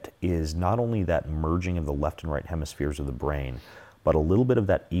get is not only that merging of the left and right hemispheres of the brain, but a little bit of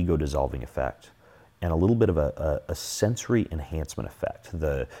that ego dissolving effect and a little bit of a sensory enhancement effect.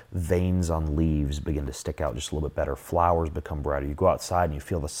 The veins on leaves begin to stick out just a little bit better. Flowers become brighter. You go outside and you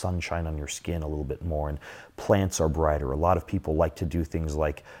feel the sunshine on your skin a little bit more, and plants are brighter. A lot of people like to do things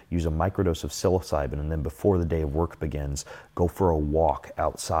like use a microdose of psilocybin and then before the day of work begins, go for a walk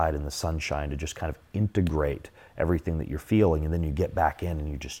outside in the sunshine to just kind of integrate everything that you're feeling, and then you get back in and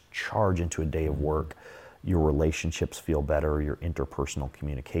you just charge into a day of work. Your relationships feel better, your interpersonal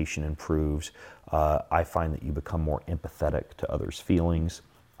communication improves. I find that you become more empathetic to others' feelings.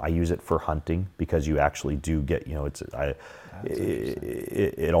 I use it for hunting because you actually do get, you know,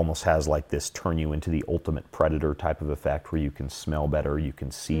 it almost has like this turn you into the ultimate predator type of effect where you can smell better, you can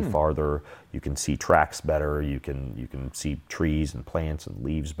see farther, you can see tracks better, you can see trees and plants and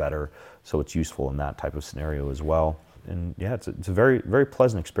leaves better. So it's useful in that type of scenario as well. And yeah, it's a very, very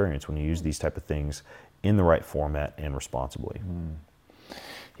pleasant experience when you use these type of things in the right format and responsibly.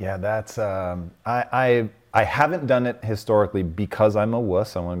 Yeah, that's, I haven't done it historically because I'm a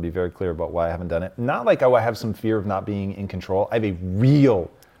wuss. I want to be very clear about why I haven't done it. Not like, oh, I have some fear of not being in control. I have a real,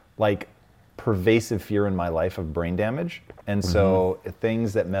 like, pervasive fear in my life of brain damage. And so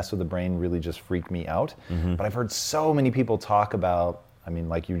things that mess with the brain really just freak me out. But I've heard so many people talk about, I mean,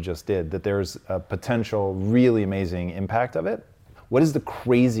 like you just did, that there's a potential really amazing impact of it. What is the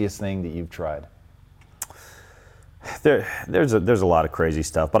craziest thing that you've tried? There's a lot of crazy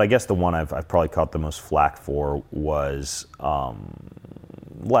stuff, but I guess the one I've probably caught the most flack for was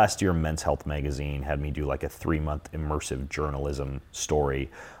last year Men's Health magazine had me do like a 3-month immersive journalism story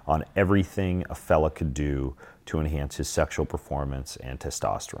on everything a fella could do to enhance his sexual performance and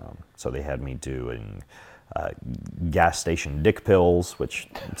testosterone. So they had me doing gas station dick pills, which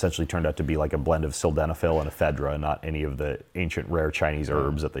essentially turned out to be like a blend of sildenafil and ephedra, not any of the ancient rare Chinese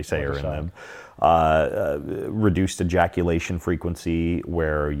herbs that they say are in them. Reduced ejaculation frequency,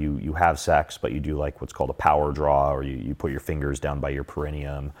 where you have sex, but you do like what's called a power draw, or you put your fingers down by your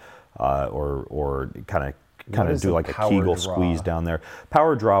perineum, or kind of do like a Kegel squeeze down there.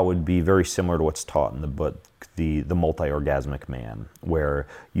 Power draw would be very similar to what's taught in the book, the multi-orgasmic man, where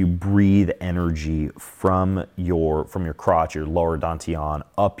you breathe energy from your crotch, your lower dantian,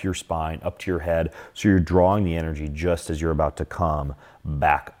 up your spine, up to your head. So you're drawing the energy just as you're about to come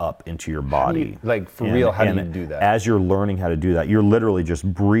back up into your body. How do you do that? As you're learning how to do that, you're literally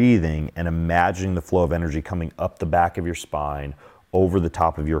just breathing and imagining the flow of energy coming up the back of your spine, over the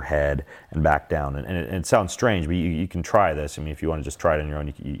top of your head and back down. And it sounds strange, but you can try this. I mean, if you want to just try it on your own,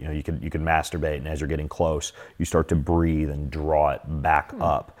 you can masturbate, and as you're getting close, you start to breathe and draw it back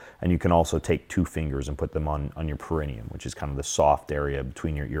up. And you can also take 2 fingers and put them on your perineum, which is kind of the soft area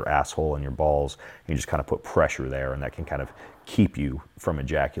between your asshole and your balls. And you just kind of put pressure there, and that can kind of keep you from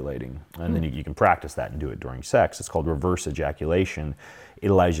ejaculating. And then you can practice that and do it during sex. It's called reverse ejaculation.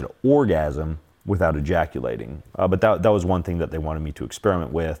 It allows you to orgasm without ejaculating. But that was one thing that they wanted me to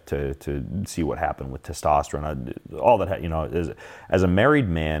experiment with, to see what happened with testosterone. All that, as a married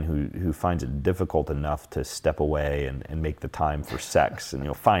man who finds it difficult enough to step away and make the time for sex,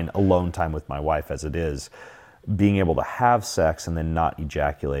 and find alone time with my wife as it is, being able to have sex and then not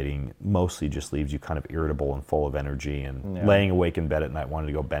ejaculating mostly just leaves you kind of irritable and full of energy, and laying awake in bed at night wanting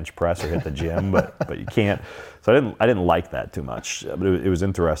to go bench press or hit the gym, but you can't. So I didn't like that too much, but it was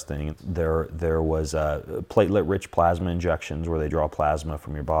interesting. There was platelet-rich plasma injections, where they draw plasma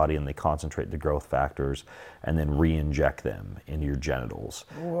from your body and they concentrate the growth factors and then re-inject them into your genitals.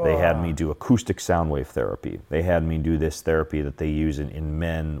 Whoa. They had me do acoustic sound wave therapy. They had me do this therapy that they use in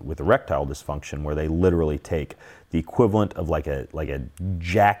men with erectile dysfunction, where they literally take the equivalent of like a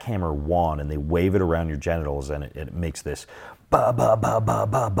jackhammer wand, and they wave it around your genitals, and it makes this ba ba ba ba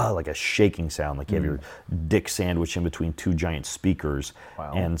ba ba, like a shaking sound, like you have your dick sandwiched in between 2 giant speakers.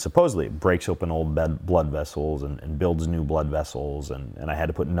 Wow. And supposedly it breaks open old blood vessels and builds new blood vessels, and I had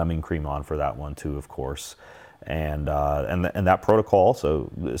to put numbing cream on for that one too, of course. And that protocol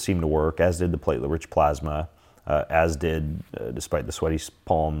also seemed to work, as did the platelet-rich plasma. As did, despite the sweaty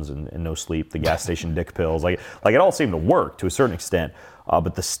palms and no sleep, the gas station dick pills. Like it all seemed to work to a certain extent.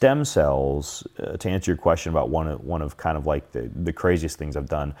 But the stem cells, to answer your question about one of kind of like the craziest things I've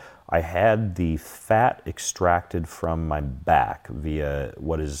done, I had the fat extracted from my back via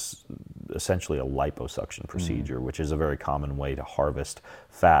what is essentially a liposuction procedure, which is a very common way to harvest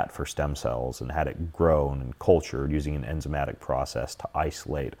fat for stem cells, and had it grown and cultured using an enzymatic process to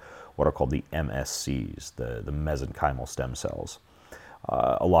isolate what are called the MSCs, the mesenchymal stem cells.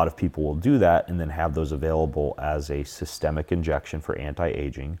 A lot of people will do that and then have those available as a systemic injection for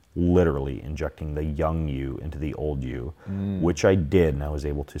anti-aging, literally injecting the young you into the old you, which I did, and I was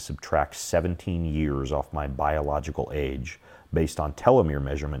able to subtract 17 years off my biological age based on telomere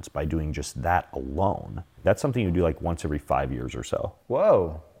measurements by doing just that alone. That's something you do like once every 5 years or so.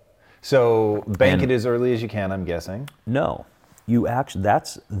 Whoa. So bank it as early as you can, I'm guessing. No.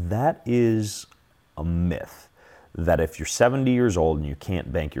 That is a myth, that if you're 70 years old and you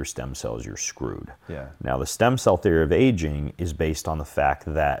can't bank your stem cells, you're screwed. Yeah. Now, the stem cell theory of aging is based on the fact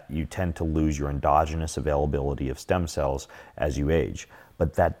that you tend to lose your endogenous availability of stem cells as you age,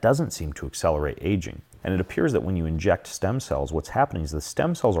 but that doesn't seem to accelerate aging. And it appears that when you inject stem cells, what's happening is the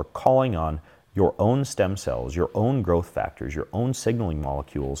stem cells are calling on your own stem cells, your own growth factors, your own signaling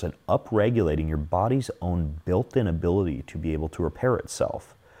molecules, and upregulating your body's own built-in ability to be able to repair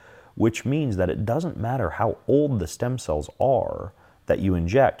itself. Which means that it doesn't matter how old the stem cells are that you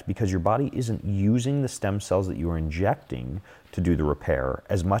inject, because your body isn't using the stem cells that you are injecting to do the repair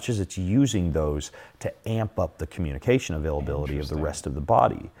as much as it's using those to amp up the communication availability of the rest of the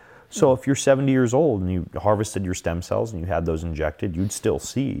body. So if you're 70 years old and you harvested your stem cells and you had those injected, you'd still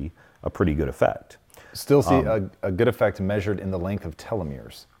see a pretty good effect. Still see a good effect measured in the length of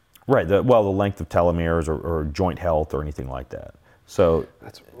telomeres. Right, the length of telomeres or joint health or anything like that. So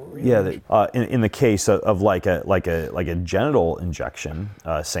that's really in the case of like a genital injection,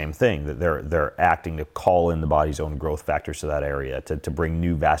 same thing. That they're acting to call in the body's own growth factors to that area to bring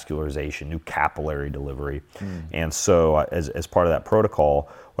new vascularization, new capillary delivery. And so as part of that protocol,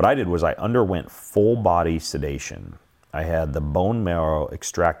 what I did was I underwent full body sedation. I had the bone marrow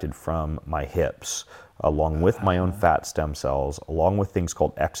extracted from my hips, along with my own fat stem cells, along with things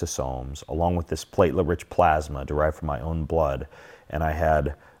called exosomes, along with this platelet-rich plasma derived from my own blood. And I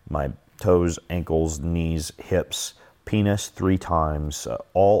had my toes, ankles, knees, hips, penis 3 times,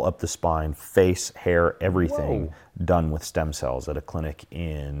 all up the spine, face, hair, everything done with stem cells at a clinic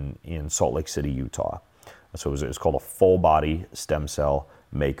in Salt Lake City, Utah. So it was called a full body stem cell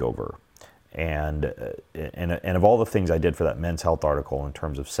makeover. And of all the things I did for that Men's Health article in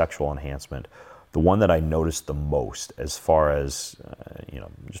terms of sexual enhancement, the one that I noticed the most as far as,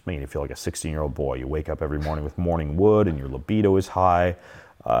 just making you feel like a 16-year-old boy. You wake up every morning with morning wood and your libido is high,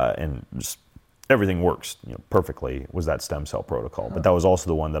 and just everything works perfectly, was that stem cell protocol. But that was also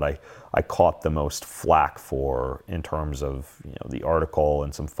the one that I caught the most flack for in terms of the article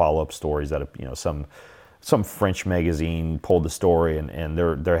and some follow-up stories that some French magazine pulled the story, and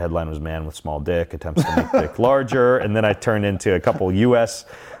their headline was "Man with Small Dick Attempts to Make Dick Larger," and then I turned into a couple U.S.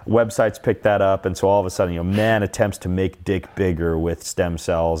 websites picked that up, and so all of a sudden, man attempts to make dick bigger with stem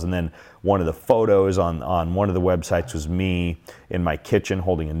cells, and then one of the photos on one of the websites was me in my kitchen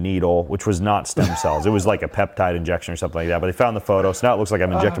holding a needle, which was not stem cells. It was like a peptide injection or something like that, but they found the photo, so now it looks like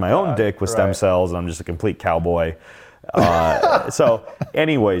I'm injecting my own dick with stem cells, and I'm just a complete cowboy. So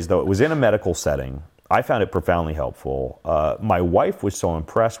anyways, though, it was in a medical setting. I found it profoundly helpful. My wife was so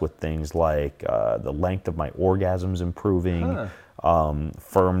impressed with things like the length of my orgasms improving,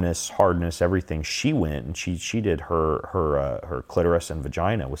 firmness, hardness, everything. She went and she did her clitoris and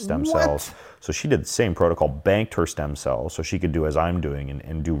vagina with stem cells. So she did the same protocol, banked her stem cells so she could do as I'm doing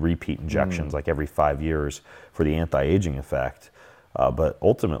and do repeat injections like every 5 years for the anti-aging effect. But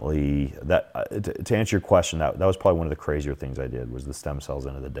ultimately, to answer your question, that was probably one of the crazier things I did was the stem cells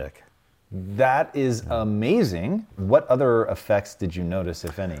into the dick. That is amazing. What other effects did you notice,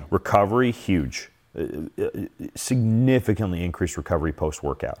 if any? Recovery, huge. Significantly increased recovery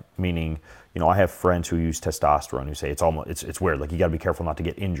post-workout. Meaning, I have friends who use testosterone who say it's weird. Like, you got to be careful not to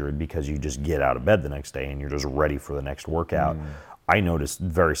get injured because you just get out of bed the next day and you're just ready for the next workout. I noticed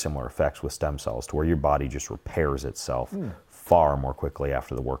very similar effects with stem cells to where your body just repairs itself far more quickly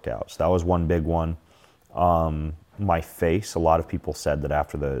after the workout. So that was one big one. My face, a lot of people said that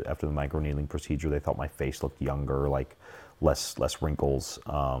after the microneedling procedure, they thought my face looked younger, like less wrinkles.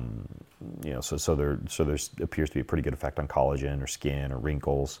 So there appears to be a pretty good effect on collagen or skin or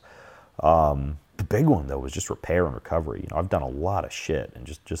wrinkles. The big one though was just repair and recovery. I've done a lot of shit and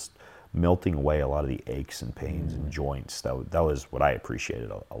just melting away a lot of the aches and pains and joints. That was what I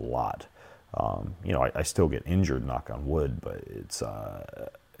appreciated a lot. I still get injured, knock on wood, but it's.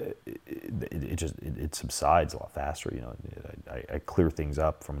 It subsides a lot faster. I clear things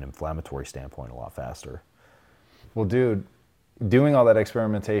up from an inflammatory standpoint a lot faster. Well, dude, doing all that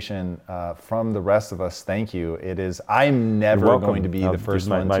experimentation from the rest of us, thank you. I'm never going to be the first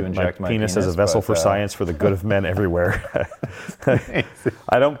one to inject my penis as a vessel for science for the good of men everywhere.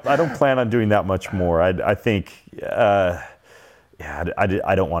 I don't plan on doing that much more. I think, I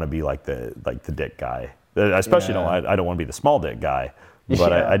don't want to be like the dick guy. Especially I don't want to be the small dick guy.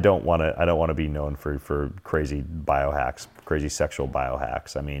 But I don't want to be known for crazy biohacks, crazy sexual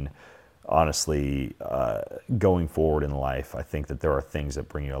biohacks. I mean, honestly, going forward in life, I think that there are things that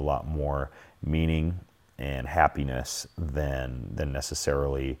bring you a lot more meaning and happiness than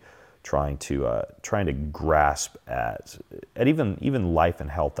necessarily trying to grasp at even life and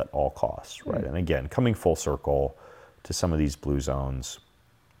health at all costs, right? And again, coming full circle to some of these blue zones,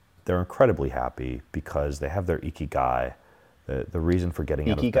 they're incredibly happy because they have their ikigai. The reason for getting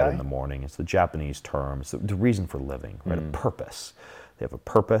out of bed in the morning. It's the Japanese term. It's the reason for living, right? A purpose. They have a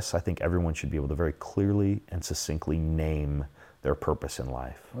purpose. I think everyone should be able to very clearly and succinctly name their purpose in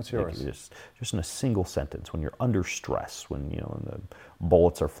life. What's yours? Just in a single sentence. When you're under stress, when the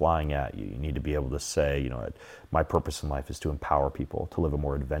bullets are flying at you, you need to be able to say, my purpose in life is to empower people to live a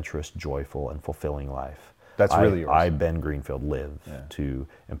more adventurous, joyful, and fulfilling life. That's really yours. I, Ben Greenfield, live to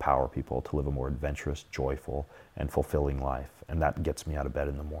empower people to live a more adventurous, joyful, and fulfilling life. And that gets me out of bed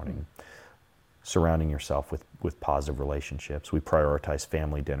in the morning. Surrounding yourself with positive relationships. We prioritize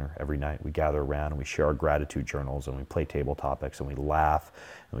family dinner every night. We gather around and we share our gratitude journals and we play table topics and we laugh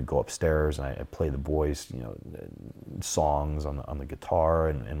and we go upstairs and I play the boys, songs on the guitar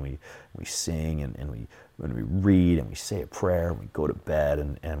and we sing and we read and we say a prayer and we go to bed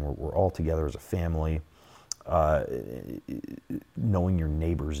and we're all together as a family. Knowing your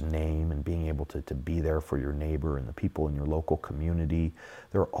neighbor's name and being able to be there for your neighbor and the people in your local community.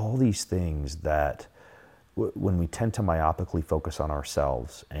 There are all these things that when we tend to myopically focus on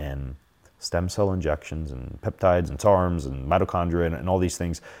ourselves and stem cell injections and peptides and SARMs and mitochondria and all these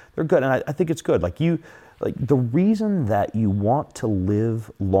things, they're good. And I think it's good. Like Like, the reason that you want to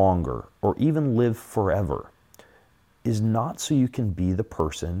live longer or even live forever is not so you can be the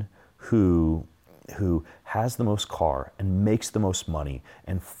person who has the most car and makes the most money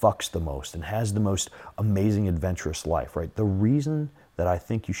and fucks the most and has the most amazing adventurous life, right? The reason that I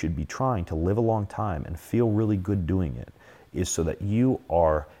think you should be trying to live a long time and feel really good doing it is so that you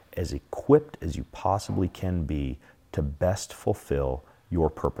are as equipped as you possibly can be to best fulfill your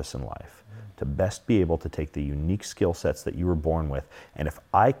purpose in life, to best be able to take the unique skill sets that you were born with. And if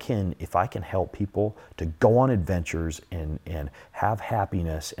I can help people to go on adventures and have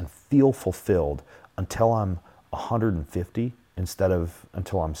happiness and feel fulfilled until I'm 150 instead of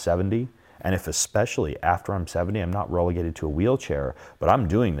until I'm 70, and if especially after I'm 70, I'm not relegated to a wheelchair, but I'm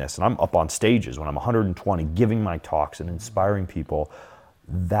doing this and I'm up on stages when I'm 120 giving my talks and inspiring people,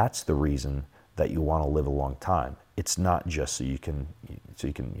 that's the reason that you want to live a long time. It's not just so you can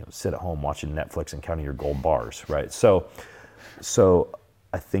sit at home watching Netflix and counting your gold bars, right? So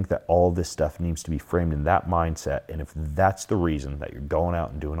I think that all of this stuff needs to be framed in that mindset. And if that's the reason that you're going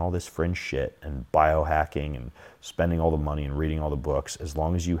out and doing all this fringe shit and biohacking and spending all the money and reading all the books, as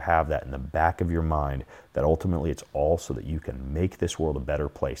long as you have that in the back of your mind, that ultimately it's all so that you can make this world a better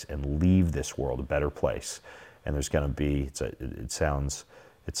place and leave this world a better place. And there's going to be, it sounds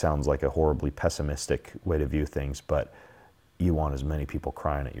like a horribly pessimistic way to view things, but you want as many people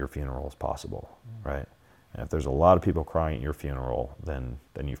crying at your funeral as possible, right? And if there's a lot of people crying at your funeral, then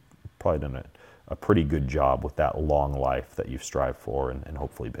you've probably done a pretty good job with that long life that you've strived for and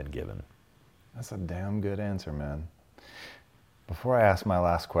hopefully been given. That's a damn good answer, man. Before I ask my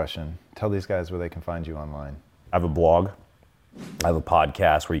last question, tell these guys where they can find you online. I have a blog. I have a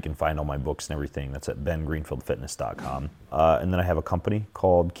podcast where you can find all my books and everything. That's at bengreenfieldfitness.com. And then I have a company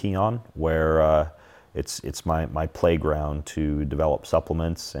called Kion where it's my playground to develop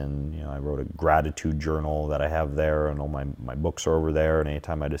supplements. And I wrote a gratitude journal that I have there, and all my books are over there. And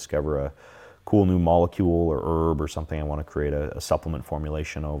anytime I discover a cool new molecule or herb or something I want to create a supplement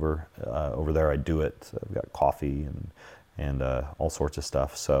formulation over there, I do it. So I've got coffee and all sorts of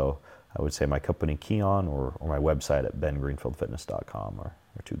stuff. So I would say my company Kion or my website at bengreenfieldfitness.com are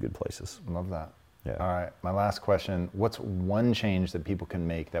two good places. Love that. Yeah. All right, my last question. What's one change that people can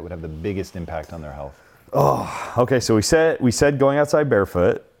make that would have the biggest impact on their health? Oh, okay. So we said going outside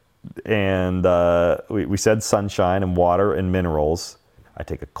barefoot, and we said sunshine and water and minerals. I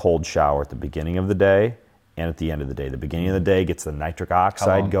take a cold shower at the beginning of the day and at the end of the day. The beginning of the day gets the nitric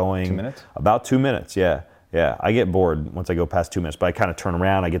oxide going. 2 minutes? About 2 minutes, yeah. Yeah, I get bored once I go past 2 minutes, but I kind of turn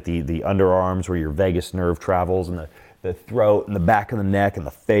around. I get the underarms where your vagus nerve travels, and the throat and the back of the neck and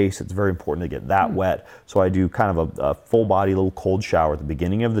the face. It's very important to get that wet. So I do kind of a full body little cold shower at the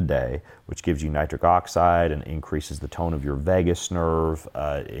beginning of the day, which gives you nitric oxide and increases the tone of your vagus nerve,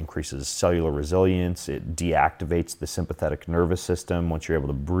 increases cellular resilience. It deactivates the sympathetic nervous system once you're able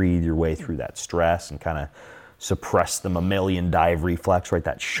to breathe your way through that stress and kind of suppress the mammalian dive reflex, right?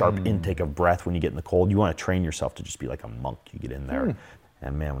 That sharp intake of breath when you get in the cold. You want to train yourself to just be like a monk. You get in there.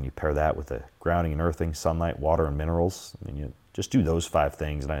 And man, when you pair that with the grounding and earthing, sunlight, water, and minerals, I mean, you just do those 5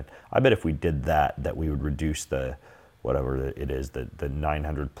 things. And I bet if we did that we would reduce the, whatever it is, the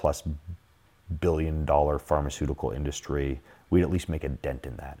 $900+ billion pharmaceutical industry. We'd at least make a dent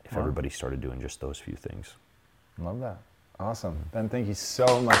in that if everybody started doing just those few things. Love that. Awesome. Ben, thank you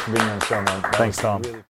so much for being on the show, man. Thanks, Tom.